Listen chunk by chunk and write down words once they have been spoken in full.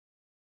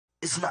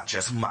It's not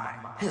just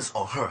mine, his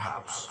or her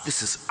house.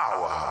 This is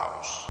our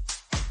house.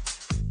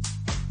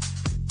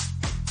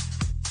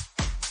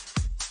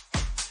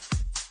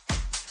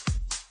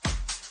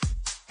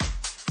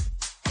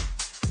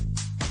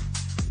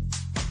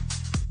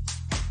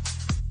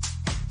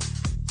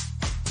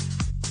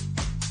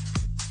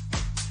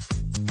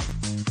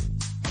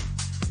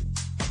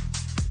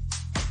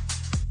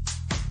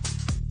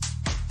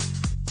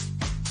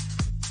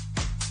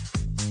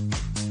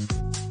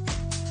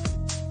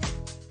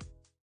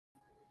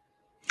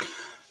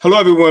 Hello,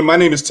 everyone. My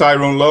name is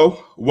Tyrone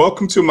Lowe.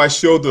 Welcome to my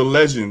show, The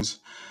Legends.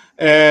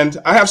 And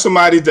I have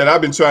somebody that I've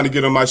been trying to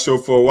get on my show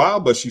for a while,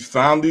 but she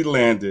finally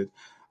landed.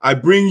 I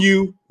bring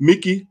you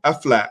Mikki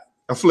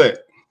Afflick.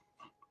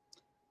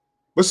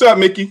 What's up,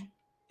 Mikki?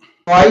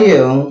 How are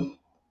you?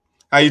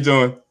 How you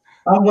doing?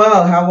 I'm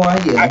well. How are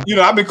you?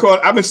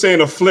 I've been saying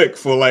Afflick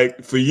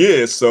for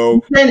years.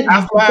 So You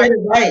Affleck, said it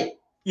right.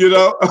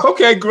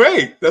 okay,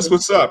 great. That's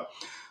what's up.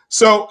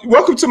 So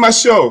welcome to my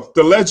show,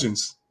 The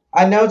Legends.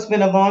 I know it's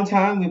been a long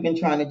time we've been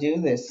trying to do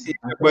this.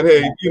 But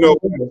hey,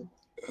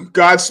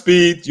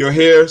 Godspeed, you're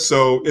here,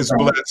 so it's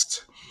Right.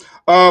 blessed.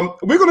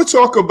 We're going to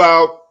talk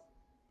about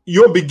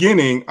your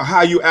beginning,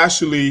 how you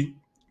actually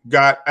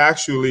got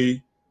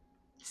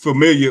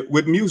familiar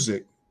with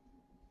music.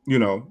 You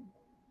know,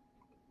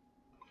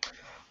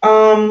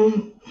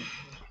 Um,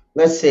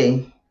 let's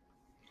see.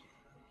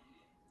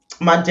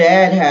 My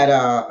dad had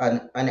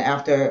an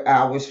after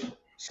hours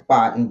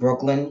spot in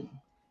Brooklyn.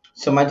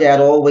 So my dad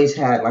always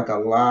had like a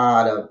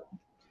lot of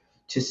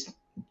just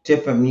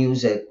different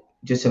music,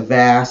 just a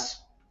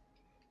vast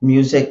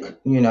music,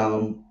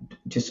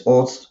 just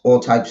all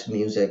types of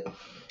music.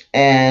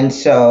 And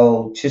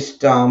so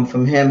just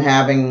from him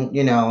having,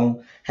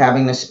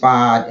 having the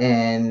spot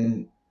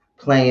and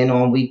playing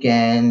on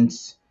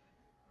weekends.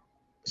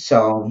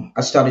 So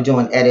I started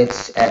doing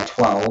edits at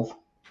 12.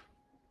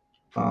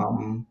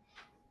 Um,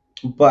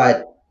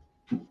 but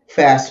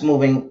fast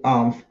moving,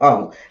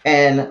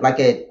 and like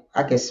at,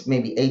 I guess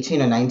maybe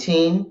 18 or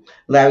 19,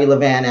 Larry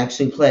Levan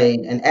actually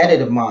played an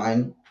edit of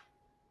mine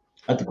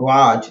at the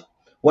garage.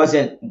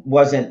 Wasn't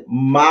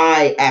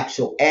my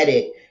actual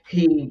edit.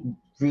 He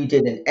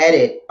redid an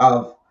edit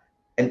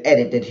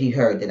that he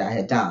heard that I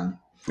had done.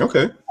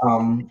 okay,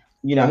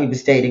 He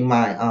was dating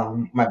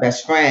my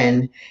best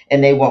friend,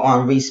 and they were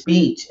on Reese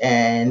Beach,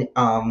 and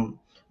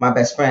my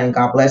best friend,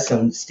 God bless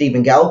him,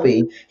 Stephen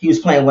Gelby, he was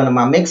playing one of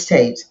my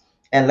mixtapes,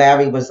 and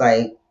Larry was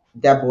like,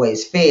 "That boy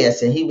is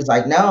fierce," and he was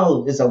like,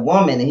 "No, it's a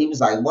woman," and he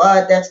was like,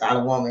 "What? That's not a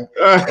woman."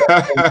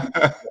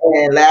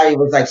 And Larry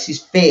was like,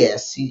 "She's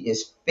fierce. She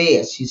is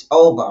fierce. She's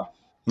over."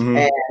 hmm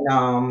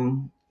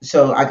And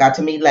so I got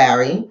to meet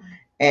Larry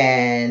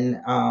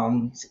and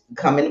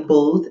come in the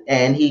booth,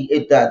 and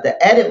the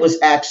edit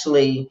was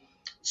actually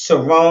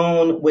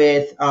Cerrone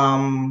with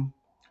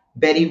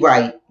Betty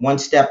Wright, One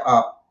Step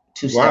Up,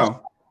 Two Steps.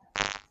 wow,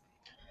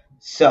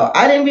 So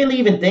I didn't really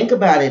even think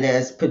about it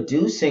as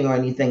producing or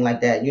anything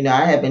like that.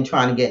 I had been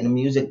trying to get in the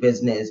music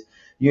business,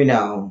 you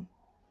know,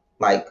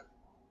 like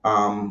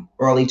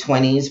early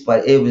 20s,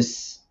 but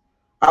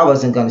I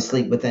wasn't going to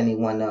sleep with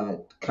anyone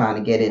to kind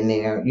of get in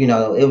there.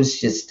 It was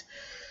just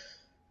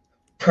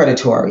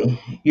predatory,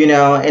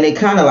 and it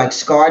kind of like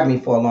scarred me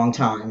for a long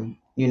time,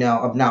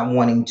 of not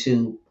wanting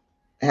to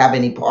have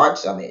any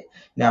parts of it.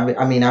 Now,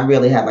 I mean, I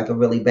really had like a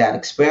really bad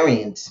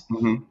experience,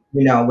 hmm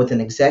with an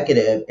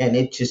executive, and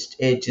it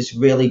just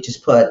really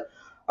just put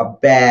a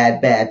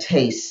bad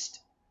taste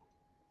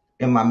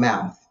in my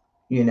mouth,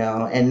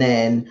 and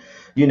then,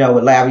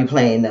 with Larry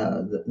playing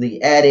the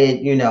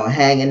edit,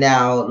 hanging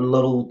out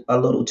a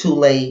little too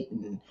late,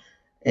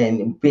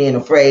 and being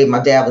afraid. My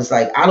dad was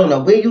like, "I don't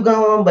know where you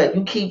going, but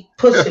you keep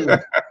pushing me.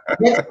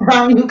 Next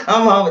time you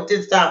come home at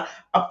this time,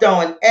 I'm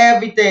throwing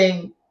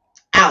everything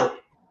out."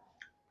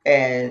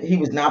 And he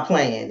was not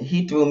playing.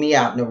 He threw me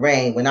out in the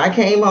rain. When I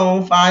came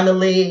home,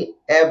 finally,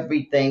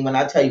 everything, when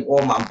I tell you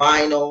all my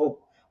vinyl,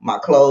 my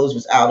clothes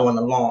was out on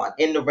the lawn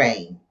in the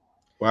rain.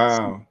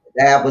 wow,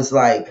 That was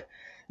like,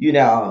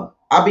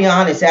 I'll be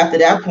honest, after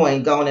that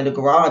point, going in the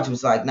garage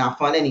was like not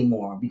fun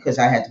anymore because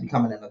I had to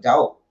become an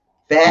adult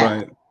fast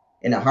right,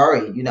 in a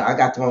hurry. I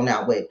got thrown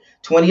out with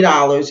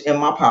 $20 in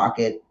my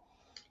pocket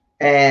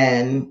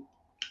and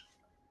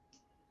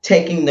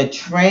taking the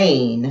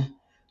train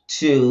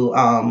to,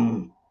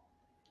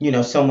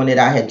 someone that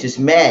I had just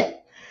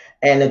met,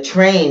 and the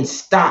train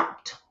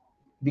stopped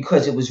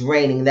because it was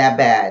raining that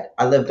bad.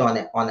 I lived on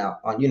a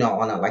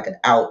like an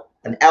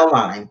L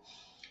line.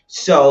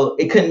 So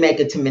it couldn't make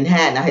it to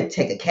Manhattan. I had to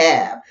take a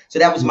cab. So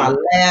that was my hmm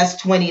last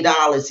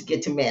 $20 to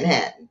get to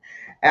Manhattan.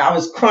 And I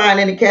was crying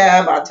in the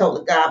cab. I told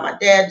the guy, my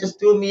dad just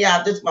threw me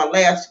out. This is my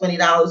last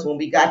 $20. When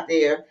we got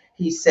there,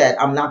 he said,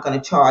 "I'm not going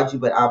to charge you,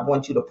 but I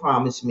want you to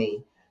promise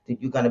me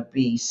that you're going to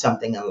be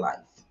something in life."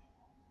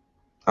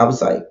 I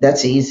was like,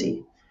 "That's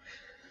easy."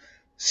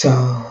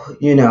 So,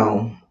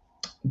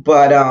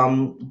 but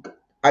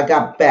I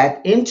got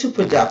back into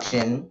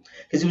production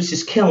because it was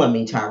just killing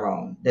me,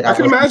 Tyrone, that I I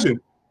can wasn't.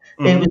 imagine.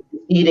 It hmm was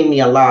eating me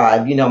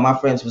alive. My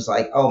friends was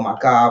like, "Oh my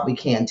God, we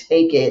can't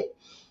take it."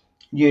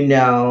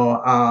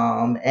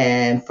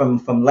 and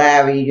from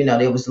Larry,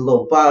 there was a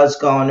little buzz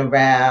going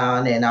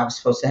around, and I was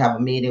supposed to have a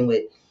meeting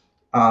with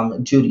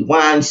Judy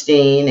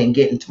Weinstein and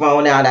getting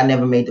thrown out. I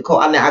never made the call.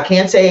 I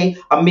can't say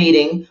a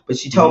meeting, but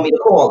she told Mhm. me to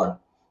call her,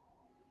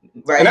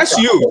 And right? that's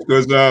So, huge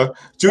because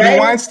Judy right?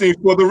 Weinstein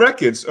for the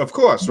records, of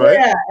course, right?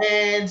 Yeah,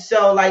 and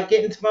so like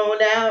getting thrown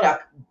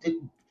out,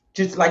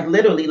 just like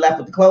literally left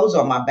with the clothes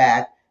on my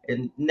back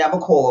and never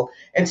called.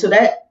 And so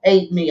that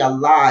ate me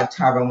alive,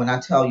 Tyrone, when I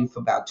tell you for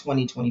about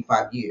 20,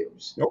 25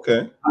 years.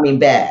 Okay. I mean,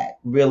 bad,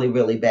 really,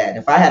 really bad.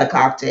 If I had a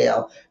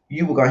cocktail,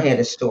 you were gonna hear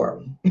the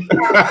story.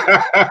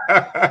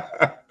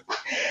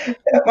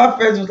 My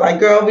friends was like,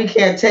 "Girl, we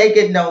can't take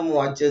it no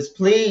more. Just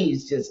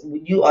please, just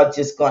you are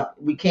just going.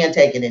 We can't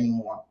take it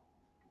anymore.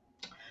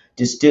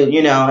 Just do,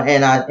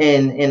 And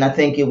I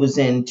think it was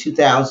in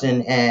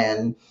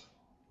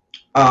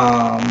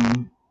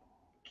um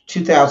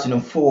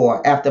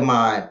 2004 after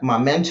my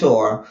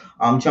mentor,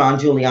 John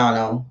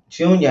Giuliano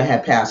Jr.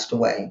 had passed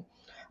away.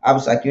 I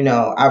was like,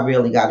 I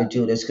really got to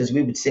do this because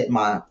we would sit in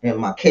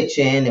my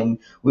kitchen and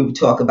we would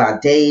talk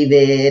about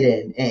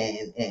David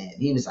and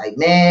he was like,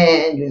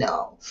 man,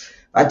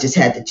 I just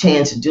had the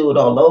chance to do it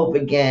all over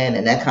again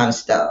and that kind of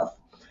stuff.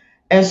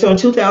 And so in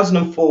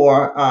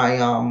 2004, I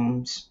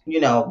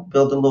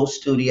built a little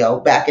studio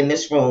back in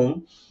this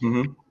room.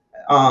 Hmm.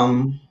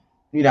 Um,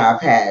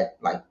 I've had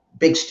like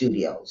big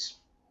studios,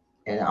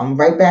 and I'm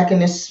right back in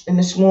this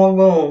small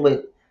room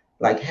with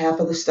like half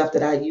of the stuff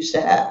that I used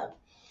to have,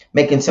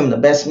 making some of the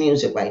best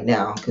music right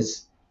now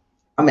because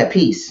I'm at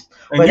peace.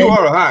 And But you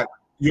are a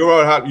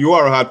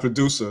hot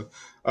producer.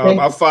 thank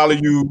I you. follow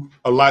you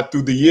a lot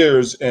through the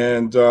years,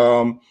 and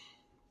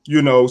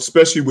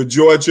especially with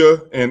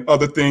Georgia and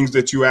other things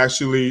that you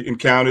actually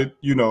encountered.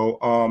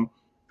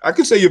 I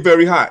can say you're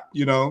very hot.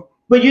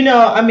 But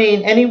I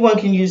mean, anyone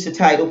can use the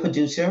title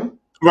producer.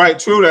 Right?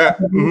 True that.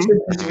 Producer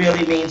just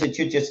really means that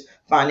you're just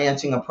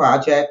financing a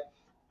project.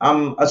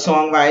 I'm a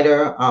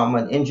songwriter. I'm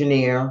an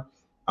engineer.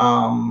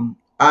 I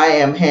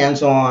am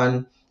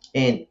hands-on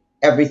in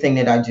everything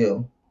that I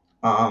do.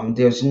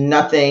 There's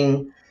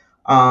nothing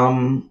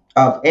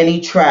of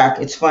any track.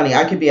 It's funny.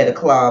 I could be at a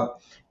club,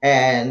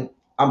 and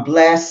I'm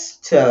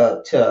blessed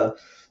to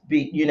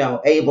be,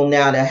 able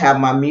now to have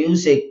my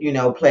music,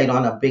 played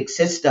on a big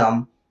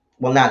system.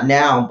 Well, not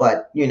now,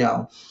 but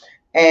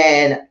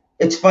and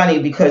it's funny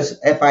because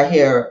if I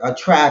hear a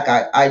track,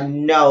 I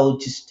know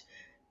just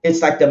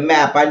it's like the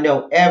map. I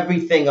know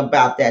everything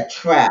about that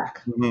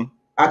track. Hmm.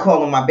 I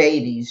call them my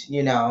babies.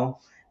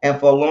 And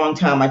for a long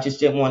time, I just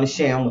didn't want to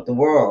share them with the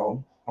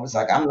world. I was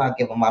like, I'm not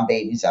giving my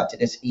babies out to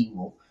this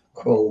evil,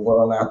 cruel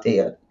world out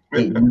there.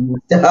 Getting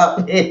used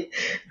up,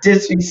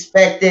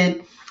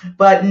 disrespected.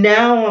 But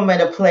now I'm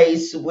at a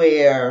place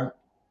where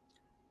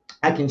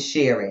I can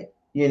share it.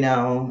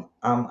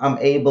 I'm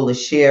able to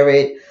share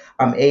it.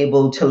 I'm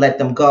able to let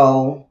them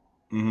go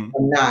Hmm.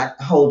 and not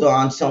hold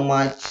on so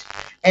much.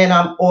 And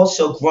I'm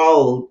also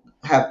grown.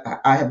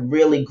 I have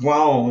really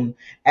grown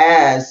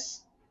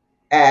as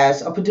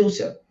as a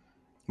producer.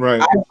 I,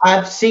 Right.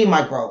 I've seen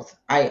my growth.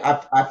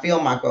 I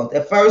feel my growth.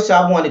 At first,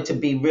 I wanted to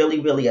be really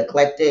really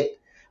eclectic,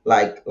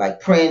 like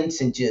Prince,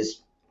 and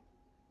just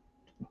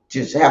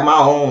have my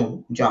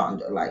own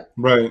genre. Like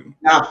Right.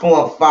 not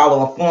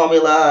follow a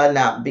formula,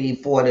 not be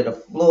four to the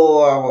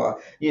floor, or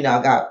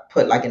I got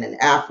put like in an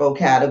Afro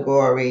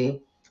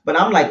category. But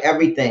I'm like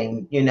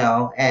everything,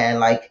 and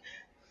like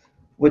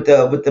with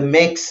the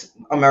mix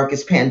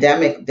America's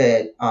Pandemic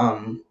that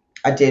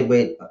I did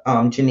with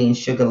Janine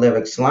Sugar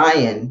Lyrics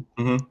Lion,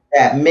 Hmm.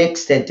 that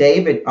mix that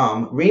David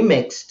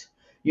remixed,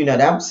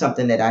 that was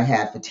something that I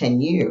had for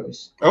 10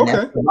 years, and that's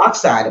Okay. the rock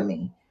side of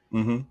me.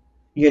 Hmm.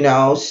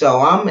 So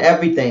I'm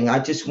everything. I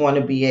just want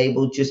to be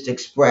able just to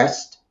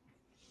express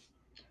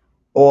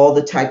all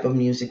the type of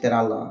music that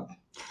I love.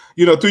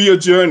 Through your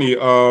journey,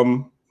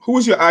 who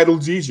was your idol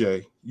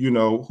DJ?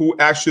 Who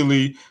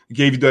actually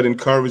gave you that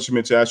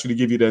encouragement to actually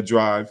give you that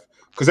drive?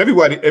 Because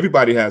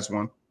everybody has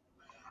one.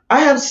 I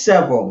have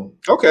several.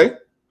 Okay.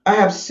 I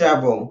have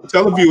several.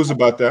 Tell the viewers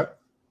about that.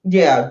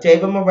 Yeah,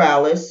 David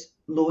Morales,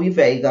 Louis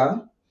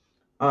Vega.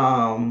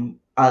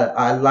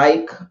 I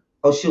like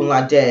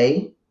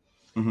Oshunlade.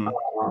 Hmm.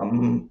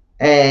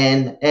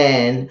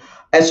 And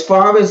as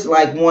far as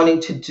like wanting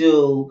to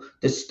do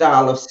the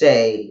style of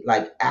say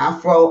like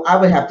Afro, I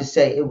would have to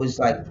say it was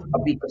like a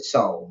beat of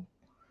soul.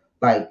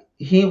 Like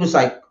he was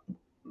like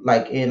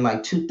in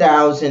like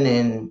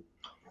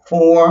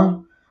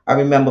 2004. I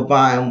remember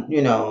buying,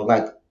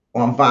 like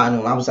on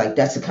vinyl. I was like,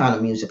 that's the kind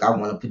of music I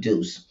want to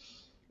produce.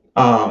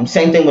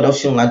 Same thing with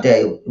Oshun Lade.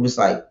 It was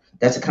like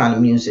that's the kind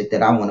of music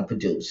that I want to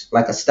produce,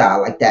 like a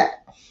style like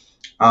that.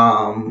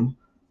 Um,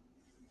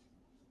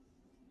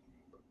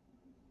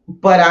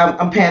 but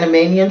I'm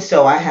Panamanian,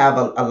 so I have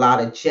a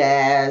lot of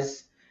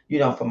jazz,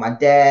 from my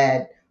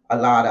dad, a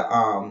lot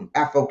of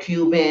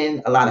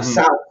Afro-Cuban, a lot of Hmm.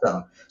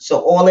 salsa. So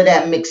all of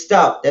that mixed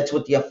up, that's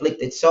what the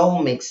Afflicted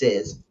Soul mix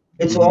is.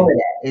 It's all of Hmm.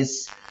 that.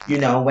 It's,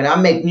 when I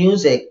make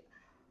music,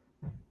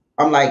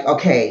 I'm like,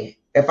 okay,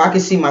 if I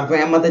could see my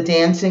grandmother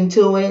dancing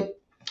to it,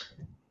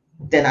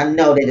 then I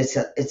know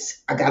that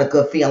I got a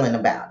good feeling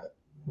about it,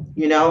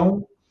 you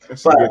know.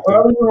 That's a But good thing.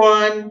 early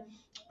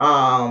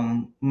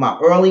on, my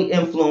early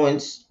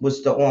influence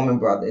was the Allman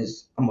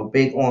Brothers. I'm a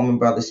big Allman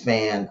Brothers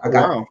fan. Oh,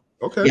 wow.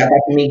 Okay. Yeah, I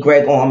got to meet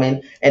Greg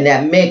Allman, and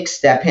that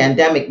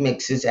pandemic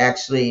mix, is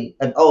actually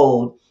an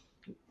ode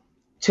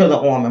to the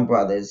Allman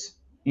Brothers.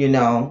 You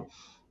know,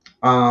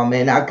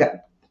 and I got,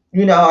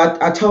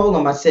 I told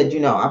him, I said,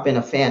 I've been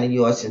a fan of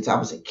yours since I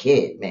was a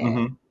kid, man.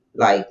 Hmm.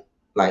 Like,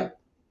 like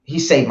he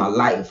saved my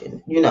life,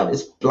 and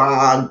this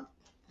blonde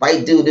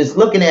white dude is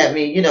looking at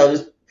me,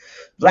 this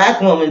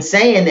black woman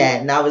saying that,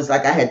 and I was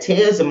like, I had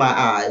tears in my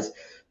eyes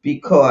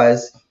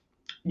because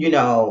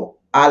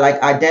I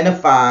like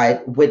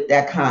identified with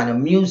that kind of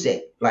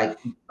music, like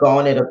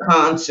going to the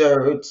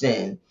concerts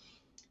and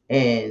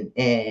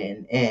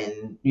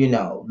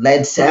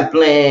Led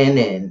Zeppelin,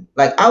 and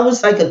like I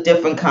was like a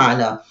different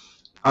kind of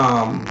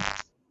um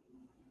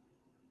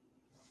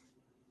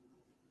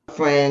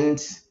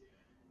friends.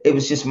 It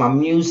was just my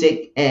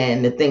music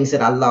and the things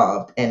that I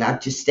loved, and I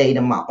just stayed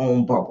in my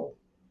own bubble,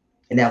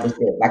 and that was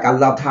it. Like I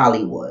loved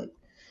Hollywood,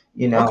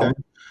 you Okay. know.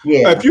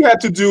 Yeah. If you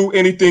had to do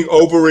anything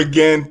over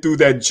again through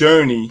that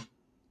journey,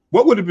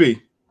 what would it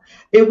be?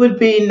 It would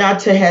be not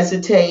to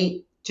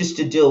hesitate, just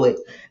to do it.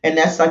 And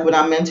that's like when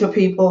I mentor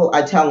people,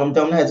 I tell them,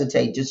 don't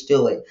hesitate, just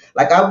do it.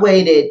 Like I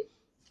waited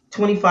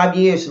 25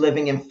 years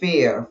living in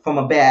fear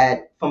from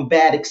bad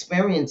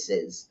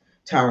experiences,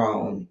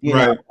 Tyrone,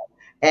 Right.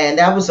 and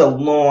that was a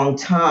long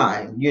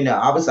time.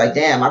 I was like,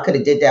 damn, I could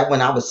have did that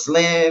when I was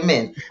slim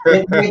and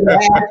didn't bring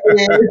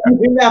glasses.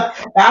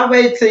 I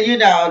waited till,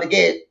 to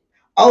get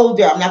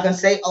older. I'm not gonna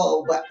say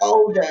old, but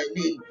older,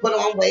 need put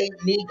on weight,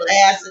 need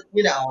glasses,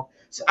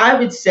 So I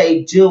would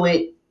say do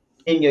it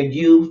in your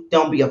youth.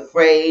 Don't be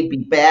afraid, be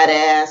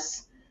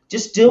badass.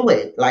 Just do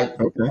it. Like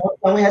Okay.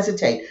 don't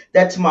hesitate.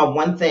 That's my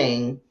one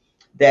thing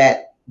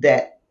that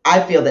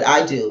I feel that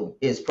I do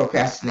is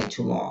procrastinate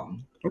too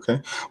long.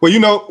 Okay.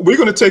 Well, we're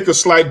going to take a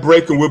slight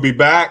break and we'll be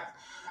back.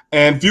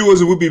 And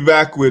viewers, we'll be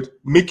back with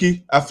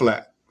Mikki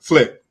Afflick.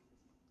 Flick.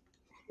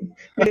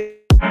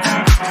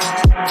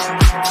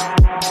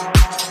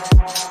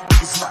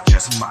 It's not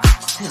just mine,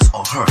 his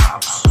or her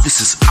house.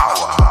 This is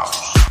our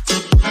house.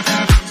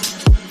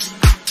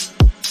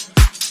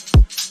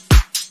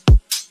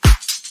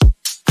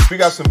 We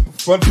got some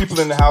fun people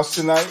in the house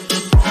tonight.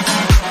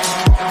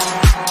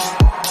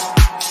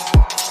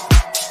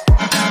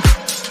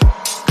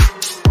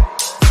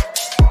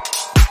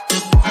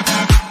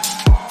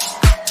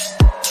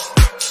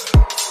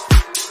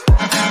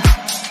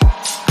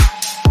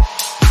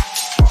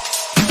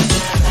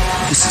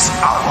 This is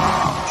our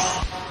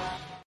house.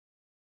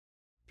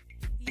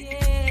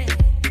 Yeah.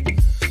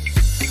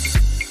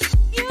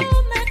 You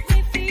make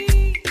me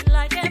feel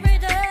like every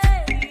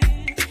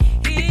day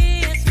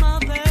is my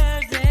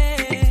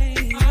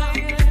birthday.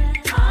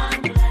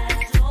 I'm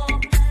glad, so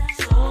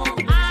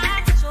glad,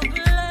 I'm so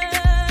glad.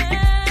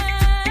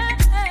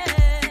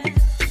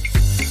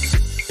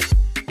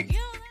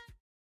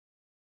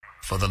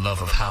 For the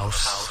love of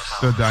house,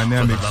 The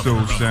dynamic for the soul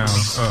love of sound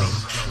beats,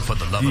 of for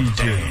the love of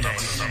DJ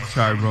dance.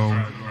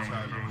 Tyrone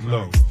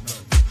Lowe.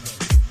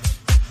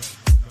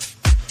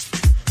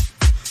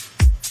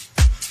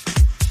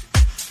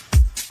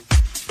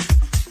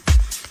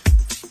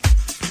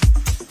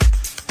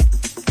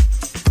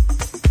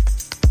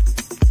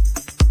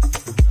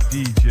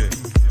 DJ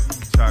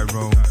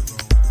Tyrone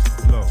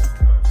Lowe.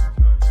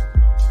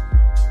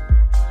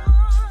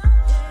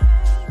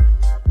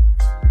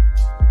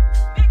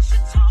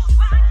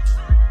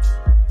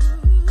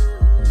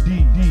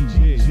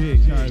 DJ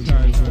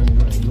Tyrone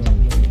Lowe.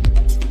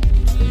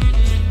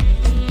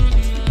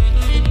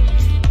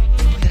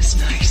 That's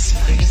nice,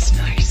 nice,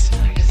 nice,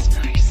 nice,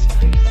 nice,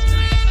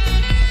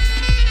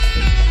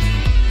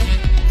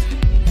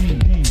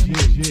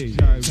 DJ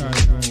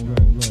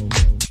Tyrone Lowe.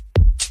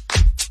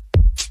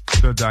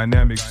 The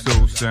dynamic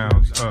soul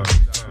sounds of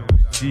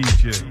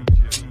DJ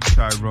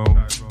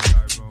Tyrone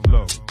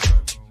Lowe.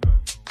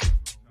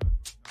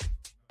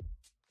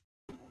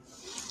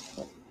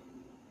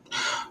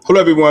 Hello,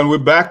 everyone. We're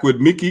back with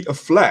Mikki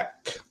Afflick.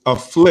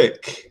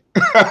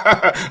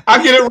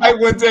 I get it right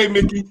one day,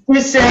 Mikki.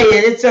 Just say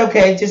it. It's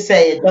okay. Just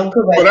say it. Don't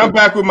correct But I'm it.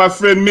 back with my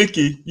friend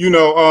Mikki. We're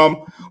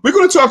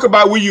going to talk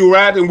about where you're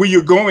at and where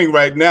you're going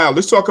right now.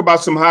 Let's talk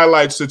about some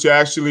highlights that you're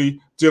actually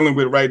dealing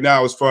with right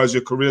now as far as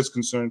your career is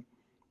concerned.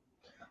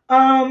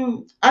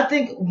 I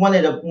think one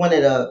of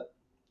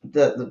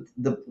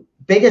the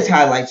biggest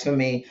highlights for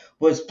me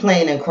was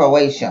playing in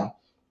Croatia.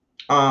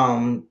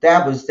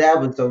 That was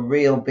a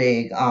real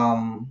big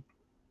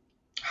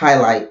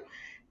highlight.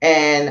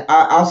 And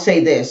I'll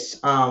say this,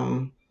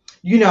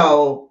 you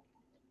know,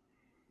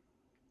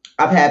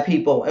 I've had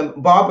people,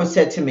 and Barbara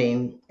said to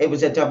me, it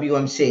was at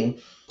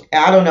WMC,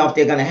 and I don't know if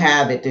they're going to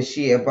have it this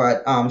year,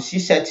 but she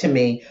said to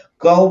me,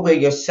 go where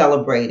you're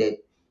celebrated,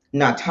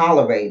 not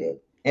tolerated.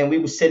 And we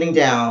were sitting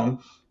down,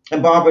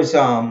 and Barbara's,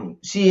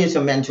 she is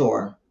a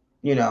mentor,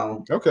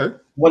 Okay.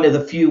 one of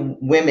the few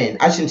women,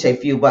 I shouldn't say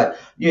few, but,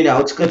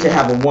 it's good to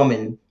have a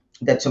woman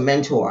that's a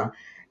mentor.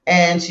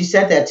 And she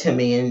said that to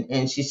me,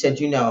 and she said,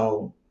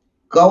 go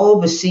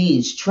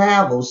overseas,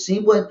 travel, see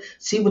what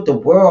the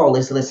world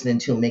is listening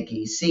to,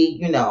 Mikki. See,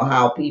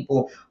 how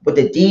people, what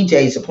the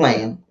DJs are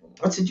playing.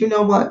 I said, you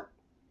know what?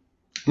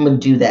 I'm gonna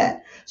do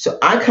that. So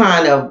I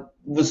kind of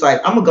was like,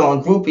 I'm gonna go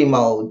in groupie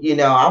mode.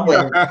 I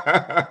went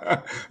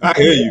I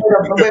hear you.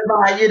 with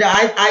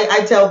my,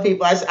 I tell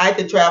people I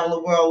could travel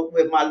the world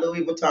with my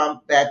Louis Vuitton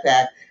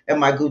backpack and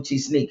my Gucci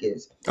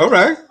sneakers. All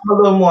right. I'm a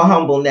little more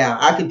humble now.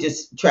 I could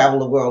just travel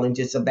the world in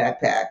just a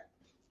backpack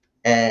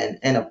and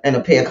a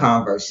pair of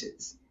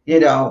Converses.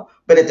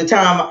 But at the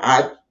time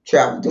I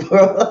traveled the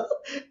world.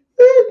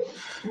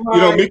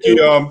 My, Mikki,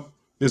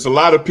 there's a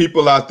lot of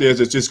people out there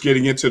that's just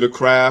getting into the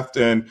craft,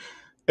 and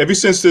ever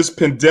since this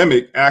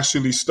pandemic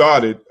actually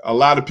started, a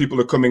lot of people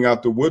are coming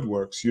out the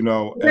woodworks,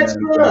 that's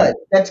and good.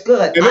 That's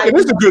good. and it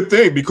is a good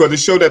thing because it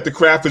showed that the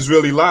craft is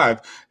really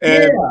live.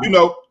 And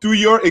Yeah. through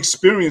your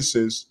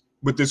experiences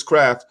with this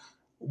craft,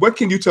 what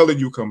can you tell the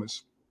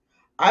newcomers?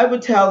 I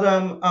would tell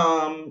them,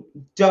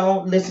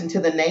 don't listen to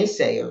the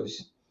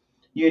naysayers.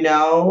 And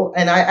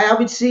I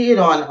would see it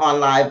on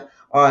live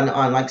on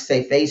like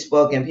say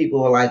Facebook, and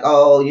people were like,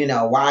 oh,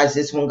 why is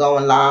this one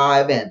going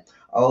live, and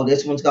oh,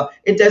 this one's going.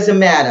 It doesn't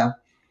matter.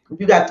 If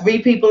you got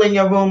three people in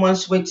your room on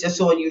Switch, that's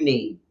all you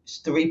need. It's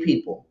three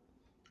people.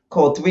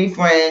 Call three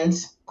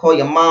friends, call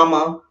your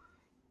mama,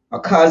 a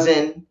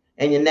cousin,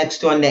 and your next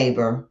door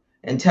neighbor,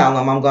 and tell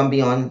them I'm going to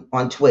be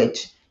on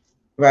Twitch,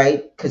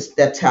 right? Because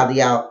that's how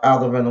the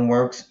algorithm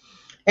works.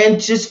 And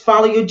just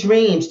follow your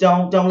dreams.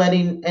 Don't let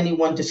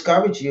anyone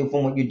discourage you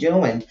from what you're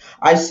doing.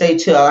 I say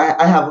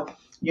I have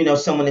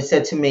someone that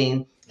said to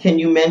me, "Can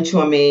you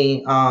mentor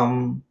me?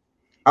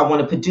 I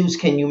want to produce.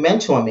 Can you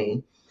mentor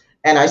me?"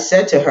 And I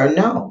said to her,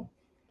 "No."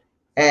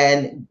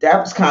 And that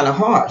was kind of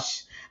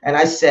harsh. And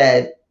I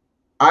said,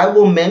 "I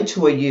will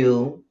mentor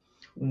you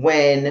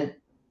when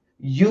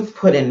you've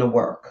put in the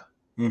work."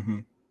 Hmm.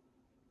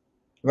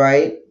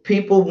 Right?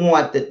 People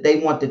they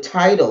want the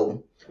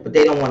title, but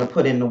they don't want to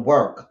put in the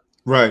work.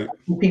 Right.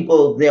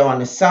 People there on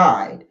the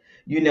side.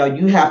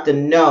 You have to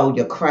know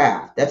your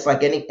craft. That's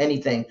like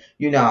anything.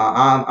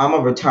 I'm a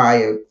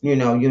retired,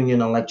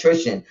 union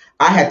electrician.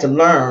 I had to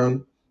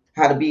learn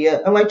how to be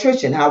an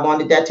electrician. How long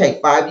did that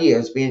take? 5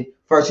 years being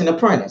first an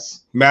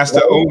apprentice. Master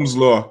Right? Ohm's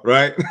law,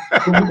 right?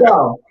 Here we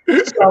go.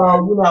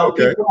 So,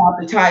 Okay. people have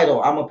the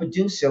title. I'm a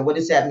producer. What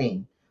does that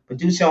mean?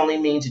 Producer only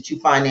means that you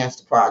finance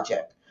the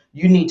project.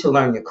 You need to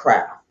learn your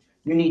craft.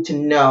 You need to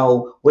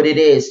know what it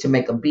is to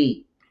make a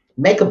beat.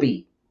 Make a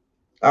beat.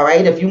 All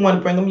right. If you want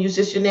to bring a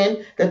musician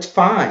in, that's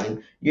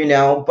fine,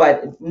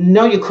 but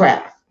know your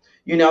craft.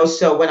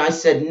 So when I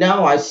said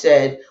no, I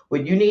said,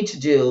 what you need to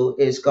do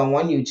is go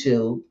on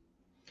YouTube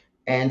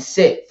and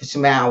sit for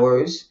some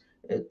hours,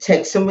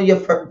 take some of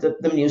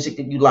the music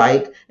that you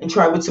like and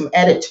try with some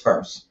edits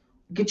first.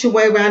 Get your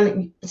way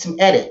around some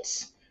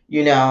edits,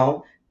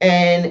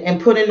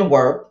 and put in the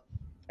work.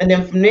 And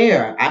then from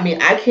there, I mean,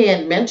 I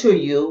can't mentor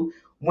you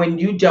when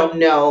you don't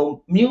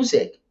know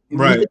music.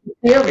 Right. Music is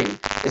theory.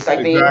 It's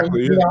like being,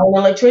 Exactly. Yeah. an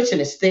electrician.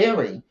 It's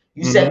theory.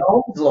 You said Hmm.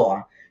 Ohm's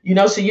law,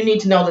 so you need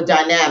to know the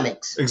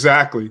dynamics.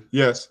 Exactly.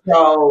 Yes.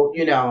 So,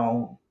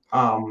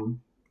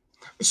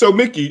 So,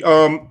 Mikki,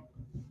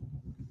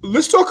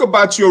 let's talk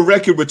about your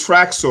record with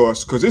Track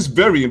Source because it's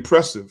very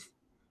impressive.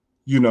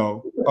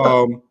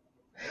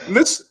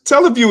 Let's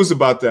tell the viewers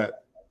about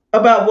that.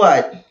 about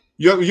what?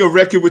 Your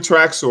record with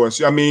Track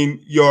Source. I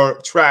mean, your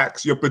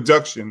tracks, your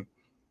production.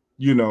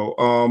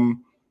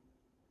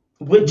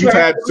 With You've track,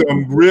 had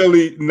some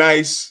really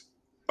nice.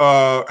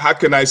 How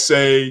can I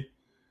say?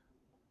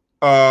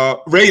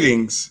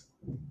 Ratings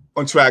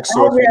on Track I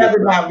would Source. rather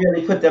not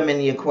really put them in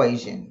the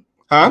equation.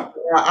 Huh?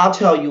 I'll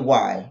tell you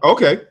why.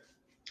 Okay.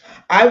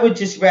 I would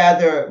just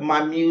rather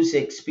my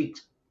music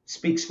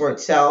speaks for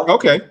itself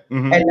Okay.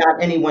 Hmm. and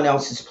not anyone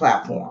else's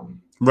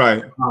platform.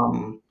 Right.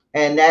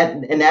 And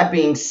that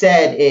being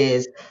said,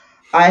 is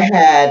I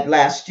had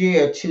last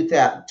year,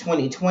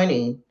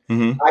 2020,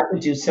 Hmm. I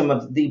produced some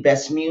of the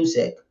best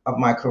music of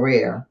my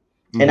career,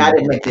 and Hmm. I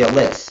didn't make their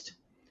list.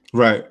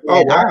 Right. Oh,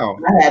 And wow.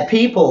 I had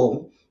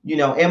people,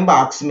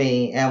 inbox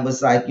me and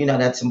was like,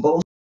 that's some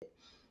bullshit.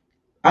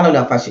 I don't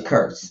know if I should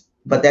curse,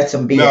 but that's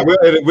some No,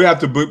 BS. we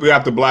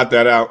have to blot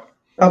that out.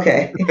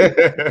 Okay.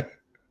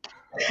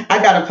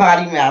 I got a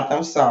potty mouth.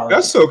 I'm sorry.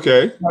 That's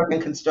okay.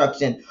 Working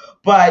construction,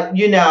 but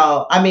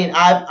I mean,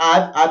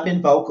 I've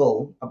been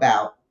vocal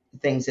about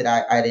things that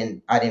I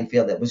didn't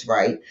feel that was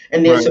right,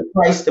 and there's Right. a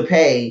price to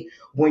pay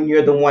when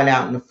you're the one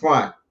out in the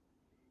front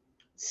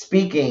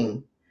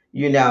speaking.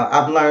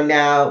 I've learned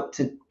now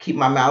to keep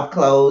my mouth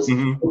closed.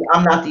 Hmm.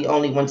 I'm not the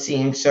only one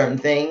seeing certain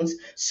things,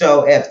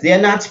 so if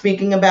they're not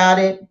speaking about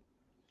it,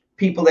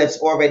 people that's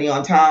already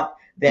on top,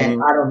 then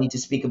Hmm. I don't need to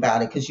speak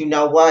about it, because you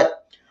know what?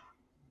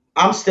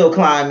 I'm still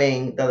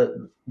climbing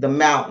the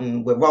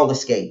mountain with roller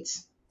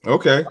skates.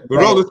 Okay. The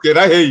Okay. roller skate.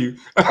 I hear you.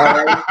 All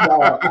right.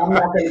 So I'm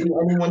not going to do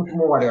anyone's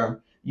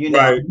mortar.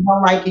 Right. If you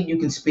don't like it, you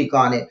can speak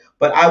on it.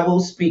 But I will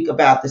speak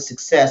about the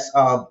success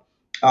of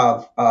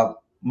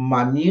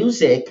my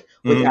music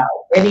without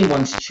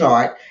anyone's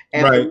chart.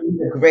 And for Right. me,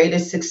 the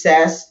greatest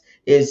success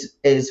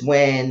is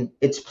when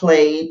it's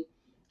played,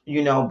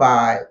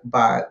 by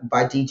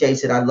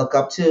DJs that I look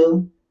up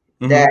to.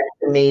 That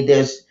Hmm. to me,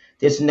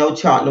 there's no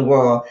chart in the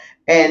world.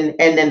 And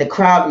then the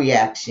crowd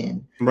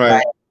reaction, like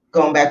Right.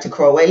 going back to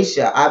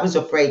Croatia, I was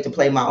afraid to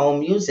play my own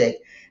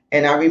music,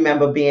 and I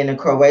remember being in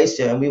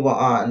Croatia, and we were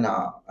on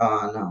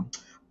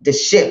the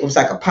ship. It was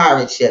like a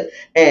pirate ship,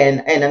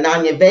 and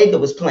Ananya Vega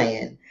was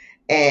playing,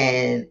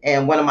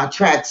 and one of my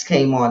tracks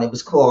came on. It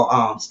was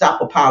called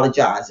 "Stop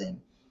Apologizing."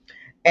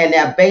 And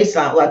that bass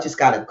line, well, I just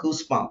got a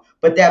goosebump.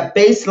 But that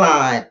bass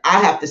line,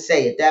 I have to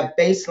say it, that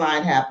bass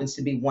line happens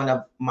to be one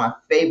of my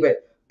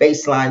favorite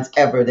bass lines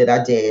ever that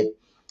I did.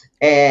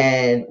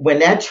 And when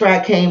that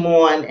track came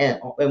on,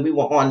 and we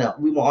were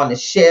on the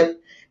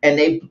ship, and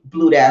they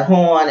blew that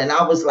horn, and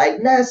I was like,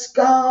 let's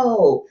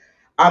go.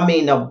 I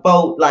mean, the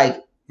boat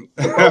had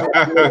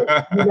moved,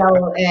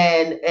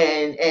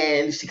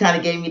 and she kind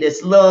of gave me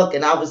this look,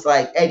 and I was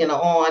like egging her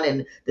on,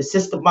 and the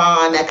sister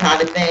bond, that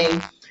kind of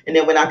thing. And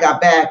then when I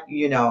got back,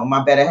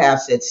 my better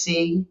half said,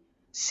 see,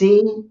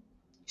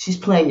 she's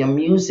playing your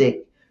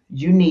music.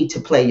 You need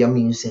to play your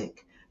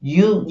music.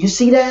 You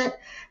see that?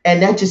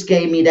 And that just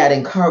gave me that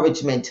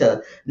encouragement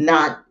to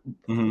not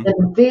Hmm. live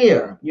in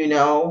fear,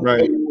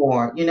 Right.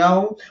 anymore,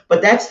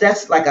 But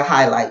that's like a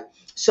highlight.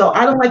 So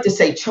I don't like to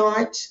say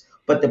charts,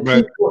 but the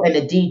Right. people and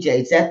the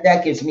DJs,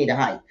 that gives me the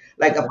hype.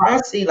 Like if I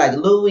see like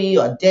Louis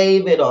or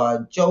David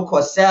or Joe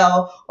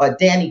Corcell or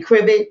Danny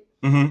Cribbett,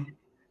 Hmm.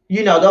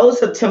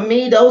 those are, to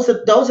me, those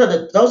are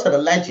the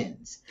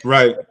legends.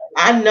 Right.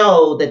 I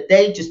know that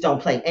they just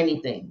don't play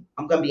anything.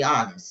 I'm gonna be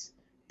honest.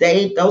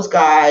 Those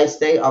guys,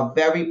 they are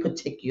very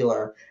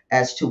particular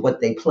as to what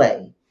they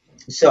play.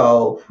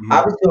 So I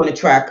Hmm. was doing a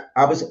track.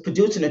 I was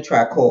producing a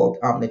track called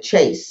 "The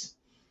Chase,"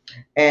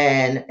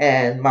 and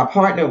my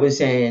partner was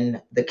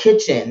in the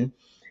kitchen,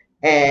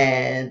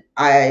 and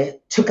I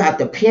took out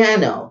the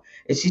piano,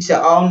 and she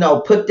said, "Oh no,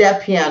 put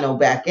that piano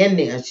back in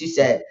there." And she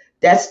said,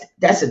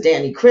 "That's a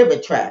Danny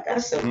Cribbett track." I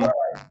said, Hmm. "What?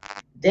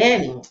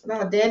 Danny?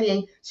 No, Danny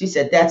ain't." She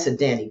said, "That's a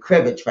Danny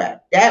Cribbett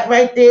track. That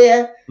right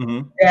there,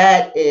 Hmm.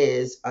 that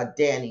is a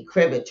Danny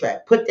Cribbett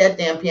track. Put that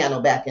damn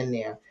piano back in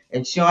there."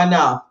 And sure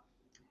enough,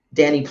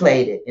 Danny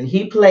played it, and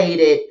he played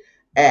it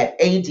at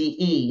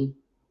ADE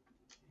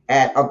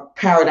at a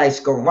Paradise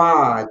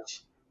Garage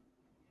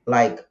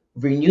like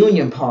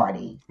reunion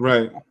party.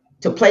 Right.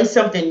 To play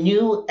something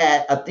new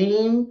at a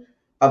theme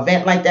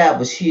event like that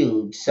was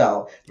huge.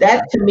 So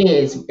that to me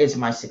is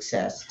my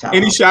success,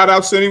 Any Tyrone. shout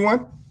outs to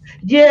anyone?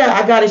 Yeah,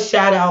 I got to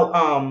shout out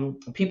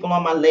people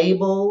on my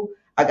label.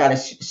 I got to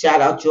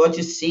shout out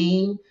Georgia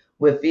C.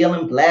 We're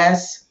feeling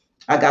blessed.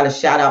 I got to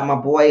shout out my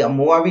boy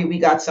Amori. We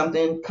got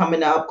something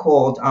coming up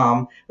called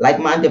Like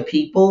Minded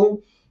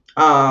People.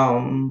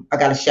 I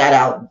got to shout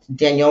out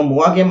Danielle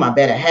Morgan, my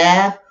better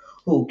half,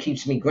 who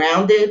keeps me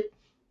grounded.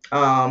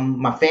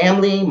 My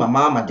family, my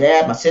mom, my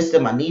dad, my sister,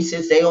 my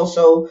nieces, they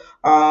also,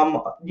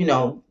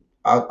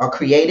 are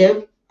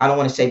creative. I don't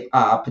want to say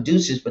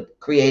producers, but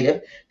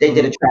creative. They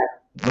did a Hmm. track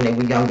when they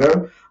were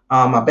younger.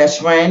 My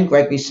best friend,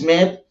 Gregory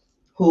Smith,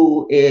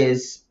 who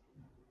is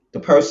the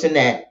person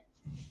that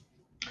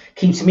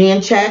keeps me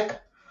in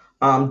check.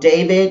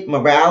 David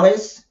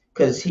Morales,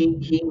 because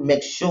he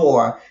makes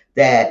sure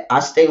that I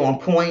stay on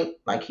point.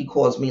 Like he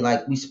calls me,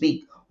 like we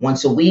speak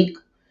once a week,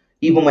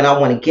 even when I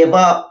want to give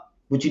up.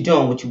 What you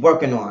doing? What you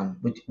working on?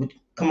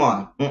 Come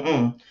on,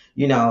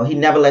 he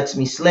never lets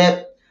me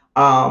slip.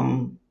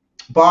 Um,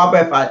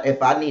 Barbara,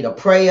 if I need a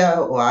prayer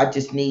or I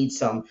just need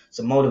some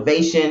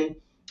motivation,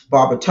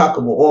 Barbara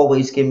Tucker will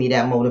always give me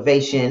that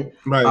motivation.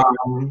 Right.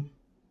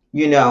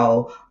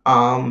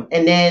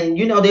 And then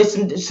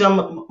there's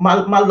some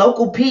my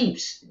local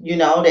peeps,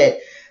 that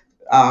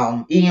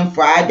Ian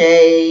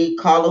Friday,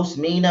 Carlos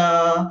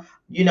Mina.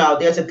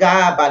 There's a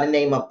guy by the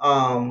name of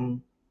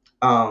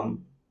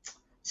um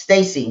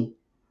Stacy.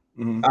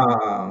 Hmm.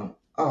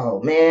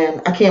 Oh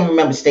man, I can't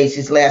remember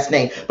Stacy's last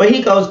name, but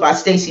he goes by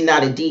Stacy,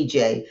 not a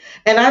DJ.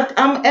 And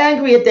I'm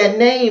angry at that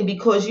name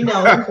because he's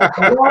like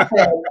a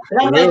Lopez. And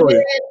I'm like,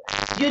 Really?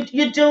 man,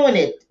 you're doing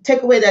it.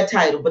 Take away that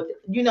title. But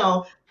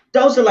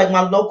those are like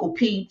my local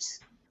peeps.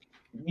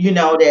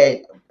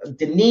 That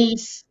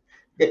Denise,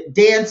 the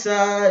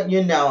dancer.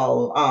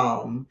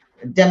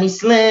 Demi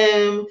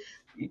Slim,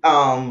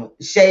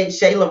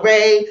 Shayla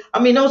Ray. I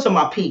mean, those are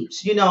my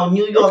peeps. New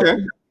York Okay.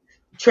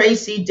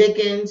 Tracy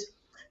Dickens.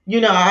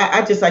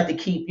 I just like to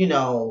keep,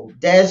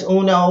 Des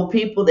Uno,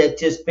 people that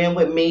just been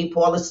with me,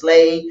 Paula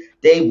Slade,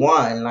 day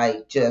one,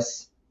 like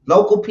just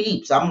local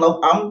peeps. I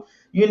don't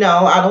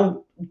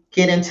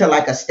get into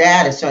like a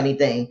status or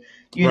anything.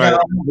 Right.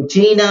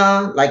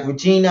 Regina,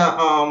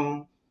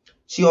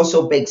 she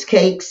also bakes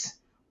cakes.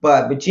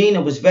 But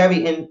Regina was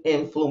very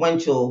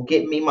influential,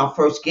 getting me my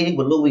first gig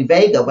with Louis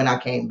Vega when I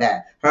came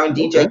back. Her and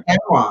DJ Okay.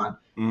 Cameron,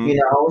 Hmm.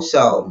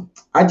 So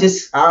I'm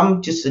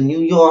just a New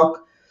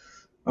York,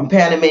 I'm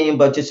Panamanian,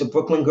 but just a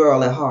Brooklyn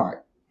girl at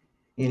heart.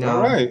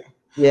 All right.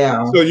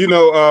 Yeah. So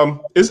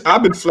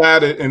I've been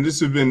flattered, and this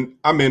has been.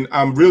 I mean,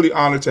 I'm really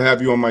honored to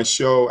have you on my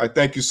show. I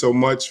thank you so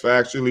much for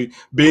actually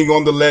being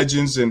on the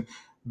Legends and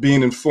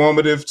being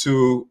informative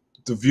to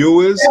the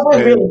viewers. That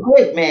went And really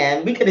quick,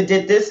 man. We could have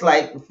did this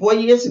like 4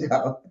 years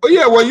ago. oh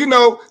yeah,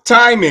 well,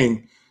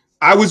 timing.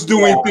 I was Yeah.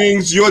 doing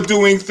things, you're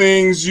doing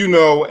things,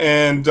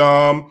 and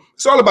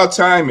it's all about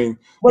timing.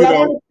 Well, I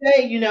want to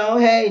say,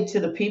 hey, to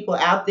the people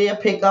out there,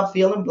 pick up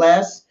Feeling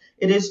Blessed.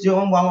 It is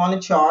doing well on the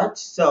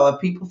charts. So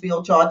if people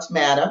feel charts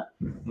matter,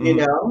 you Mhm.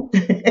 know.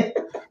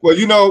 Well,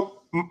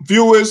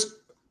 viewers,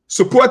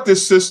 support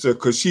this sister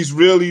because she's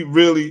really,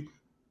 really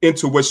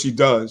into what she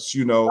does,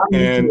 I'm and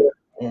into it.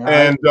 Yeah,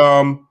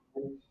 and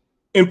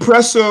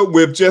impress her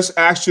with just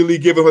actually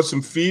giving her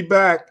some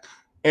feedback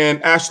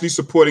and actually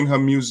supporting her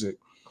music.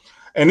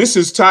 And this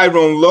is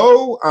Tyrone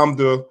Lowe. I'm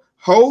the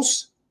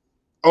host,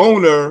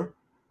 owner,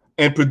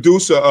 and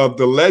producer of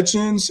The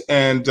Legends.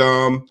 And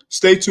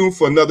stay tuned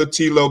for another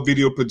T-Lo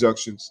Video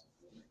Productions.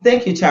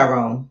 Thank you,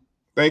 Tyrone.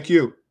 Thank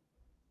you.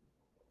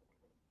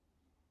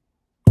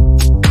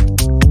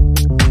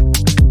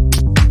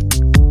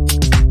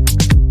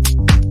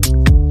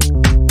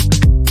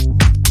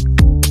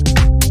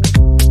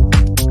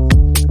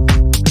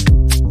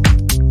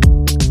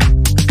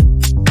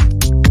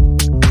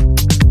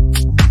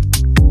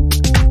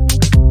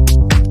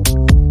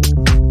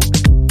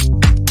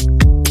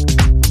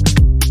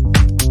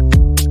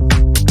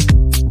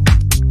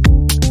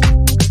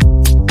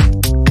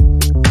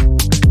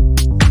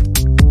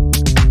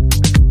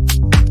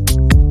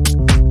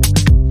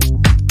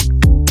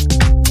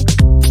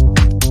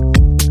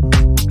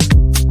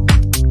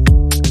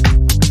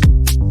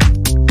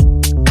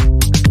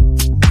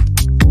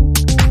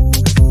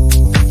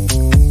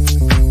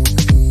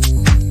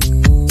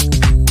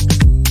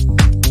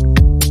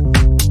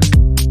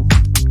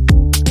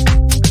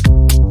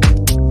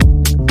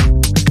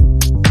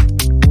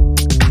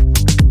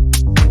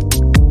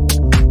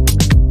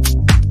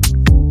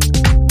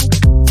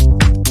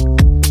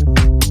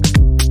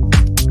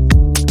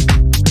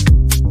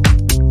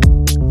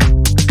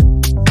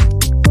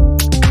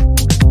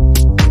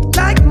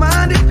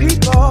 Like-minded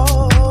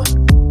people,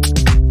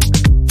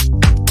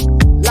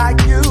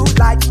 like you,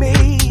 like me.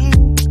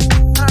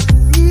 I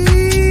see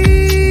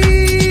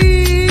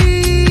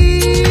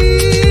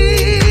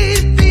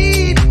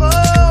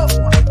people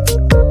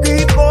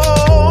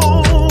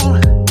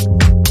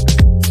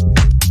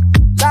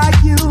like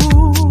you.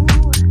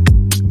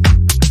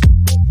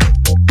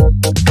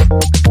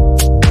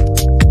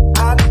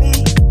 I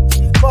need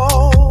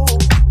people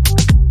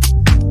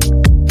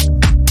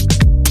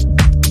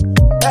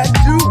that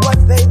do what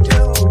they do.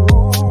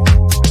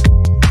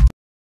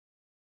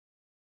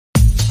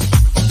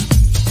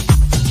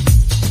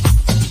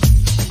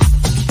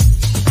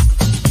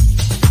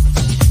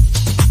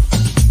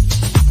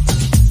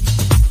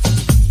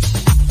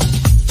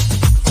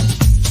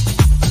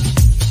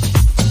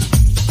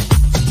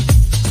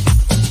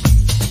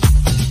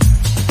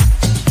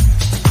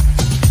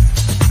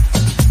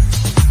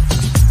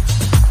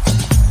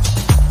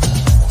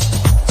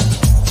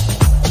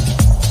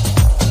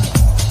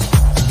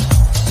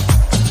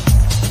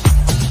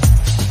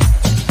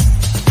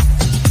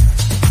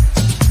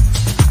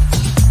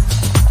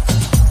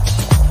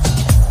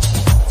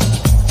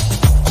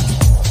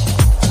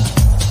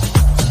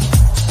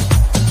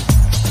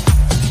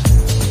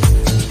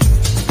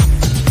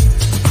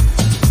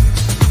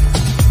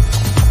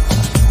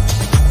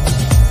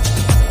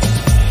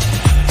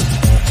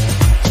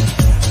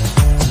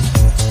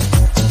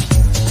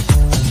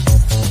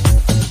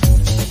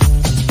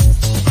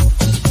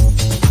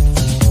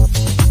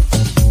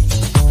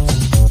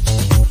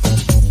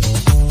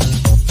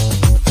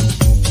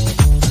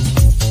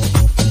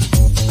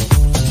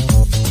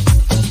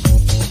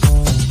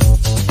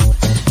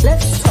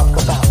 Let's talk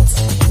about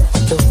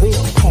the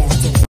real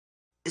parenting.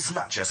 It's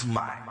not just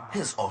mine,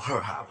 his or her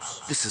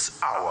house. This is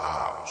our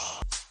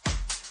house.